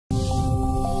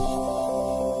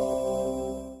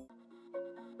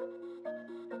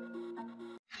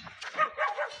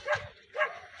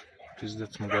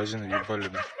Пиздец, магазины ебали,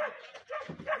 да.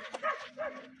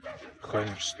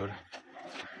 HIMARS, что ли?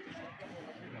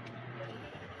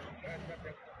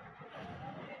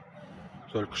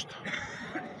 Только что.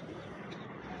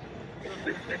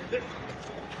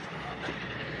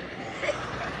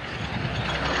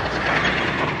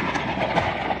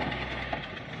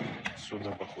 Сюда,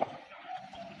 походу.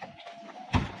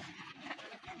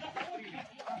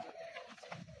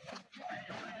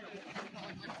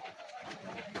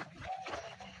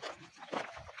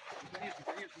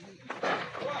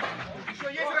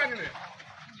 Еще есть раненые?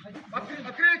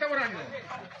 Открыли того раненого?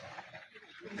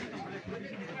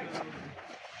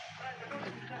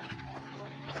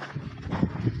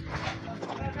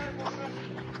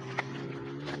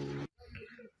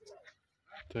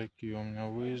 Такие у меня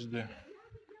выезды.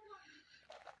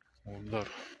 Удар.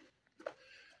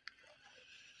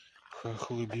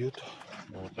 Хохлы бьют.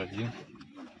 Вот один.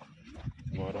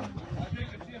 Воронка.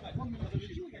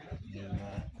 Не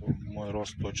знаю, мой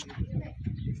рост точно.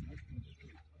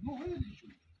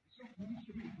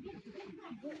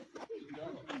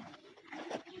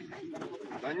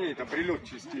 Да не, это прилет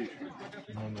чистейший.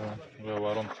 Ну да, уже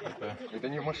воронка такая. Это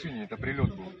не в машине, это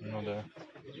прилет был. Ну да.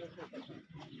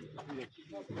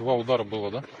 Два удара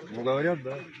было, да? Ну говорят,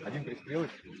 да. Один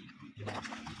пристрелочный.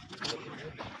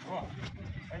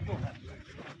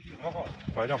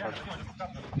 Пойдем, пойдем.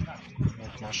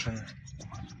 Вот машина.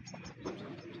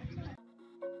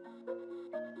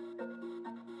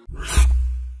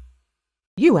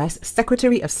 US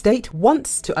Secretary of State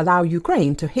wants to allow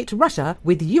Ukraine to hit Russia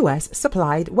with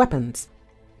US-supplied weapons.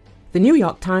 The New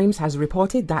York Times has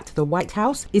reported that the White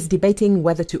House is debating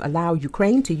whether to allow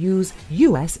Ukraine to use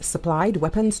US-supplied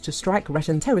weapons to strike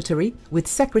Russian territory, with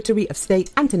Secretary of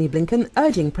State Antony Blinken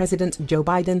urging President Joe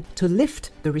Biden to lift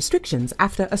the restrictions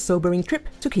after a sobering trip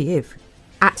to Kyiv.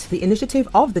 At the initiative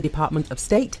of the Department of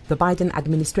State, the Biden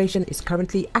administration is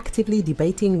currently actively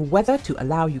debating whether to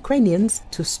allow Ukrainians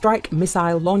to strike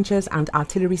missile launchers and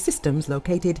artillery systems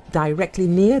located directly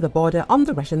near the border on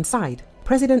the Russian side.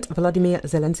 President Volodymyr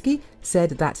Zelenski said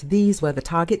that these were the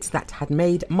targets that had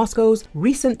made Moscow's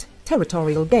recent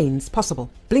territorial gains possible.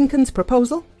 Blinken's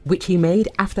proposal, which he made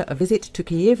after a visit to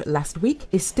Kyiv last week,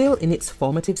 is still in its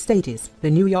formative stages.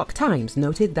 The New York Times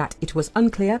noted that it was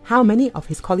unclear how many of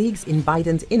his colleagues in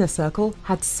Biden's inner circle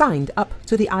had signed up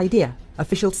to the idea.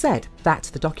 Officials said that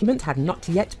the document had not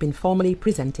yet been formally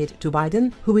presented to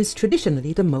Biden, who is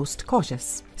traditionally the most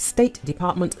cautious. State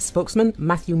Department spokesman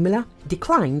Matthew Miller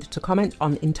declined to comment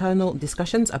on internal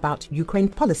discussions about Ukraine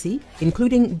policy,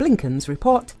 including Blinken's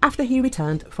report, after he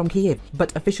returned from Kyiv.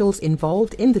 But officials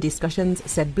involved in the discussions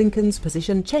said Blinken's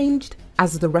position changed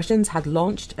as the Russians had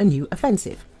launched a new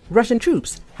offensive. Russian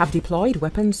troops have deployed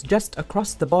weapons just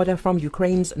across the border from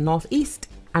Ukraine's northeast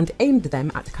and aimed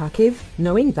them at Kharkiv,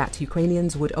 knowing that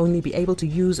Ukrainians would only be able to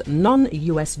use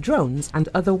non-US drones and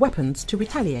other weapons to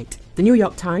retaliate. The New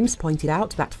York Times pointed out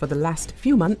that for the last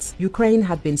few months, Ukraine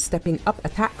had been stepping up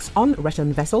attacks on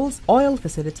Russian vessels, oil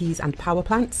facilities and power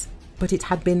plants, but it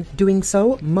had been doing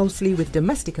so mostly with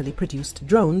domestically produced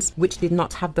drones, which did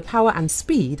not have the power and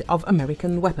speed of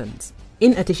American weapons.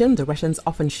 In addition, the Russians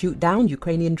often shoot down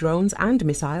Ukrainian drones and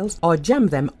missiles or jam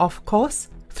them off course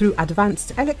through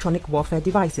advanced electronic warfare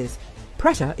devices.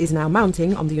 Pressure is now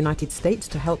mounting on the United States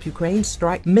to help Ukraine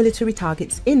strike military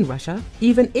targets in Russia,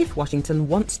 even if Washington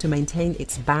wants to maintain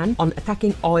its ban on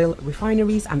attacking oil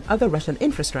refineries and other Russian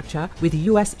infrastructure with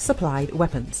US-supplied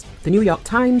weapons. The New York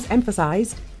Times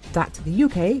emphasized that the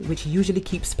UK, which usually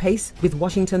keeps pace with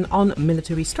Washington on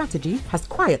military strategy, has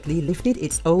quietly lifted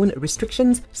its own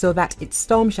restrictions so that its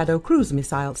Storm Shadow cruise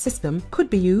missile system could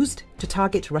be used to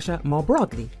target Russia more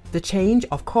broadly. The change,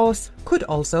 of course, could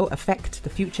also affect the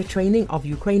future training of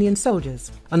Ukrainian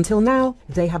soldiers. Until now,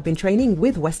 they have been training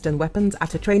with Western weapons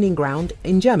at a training ground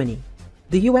in Germany.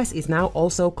 The US is now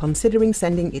also considering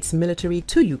sending its military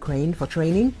to Ukraine for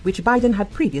training, which Biden had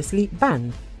previously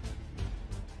banned.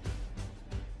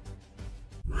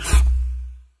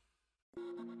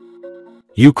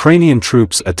 Ukrainian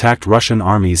troops attacked Russian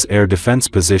army's air defense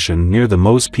position near the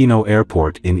Mospino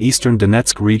airport in eastern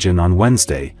Donetsk region on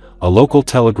Wednesday, a local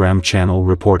Telegram channel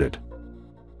reported.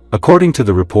 According to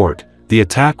the report, the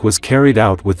attack was carried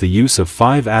out with the use of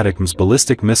 5 ATACMS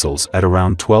ballistic missiles at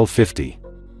around 12:50.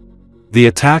 The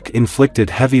attack inflicted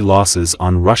heavy losses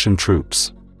on Russian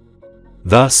troops.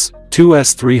 Thus, 2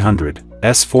 S-300,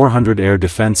 S-400 air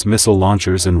defense missile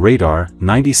launchers and radar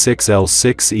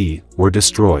 96L6E were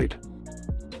destroyed.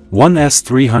 1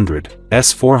 S-300,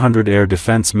 S-400 air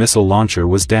defense missile launcher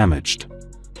was damaged.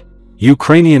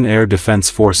 Ukrainian air defense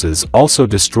forces also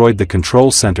destroyed the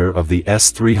control center of the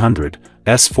S-300,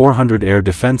 S-400 air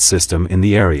defense system in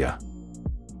the area.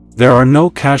 There are no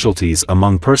casualties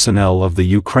among personnel of the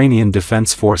Ukrainian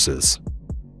Defense Forces.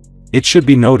 It should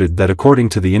be noted that according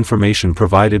to the information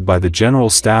provided by the General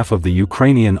Staff of the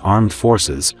Ukrainian Armed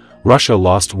Forces, Russia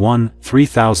lost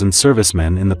 3,000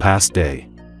 servicemen in the past day.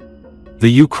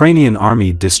 The Ukrainian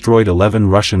army destroyed 11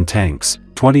 Russian tanks,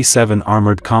 27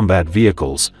 armored combat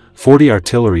vehicles, 40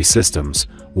 artillery systems,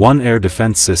 1 air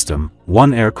defense system,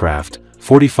 1 aircraft,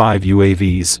 45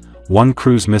 UAVs, 1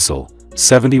 cruise missile,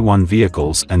 71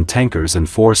 vehicles and tankers and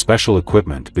 4 special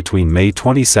equipment between May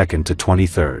 22 to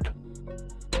 23.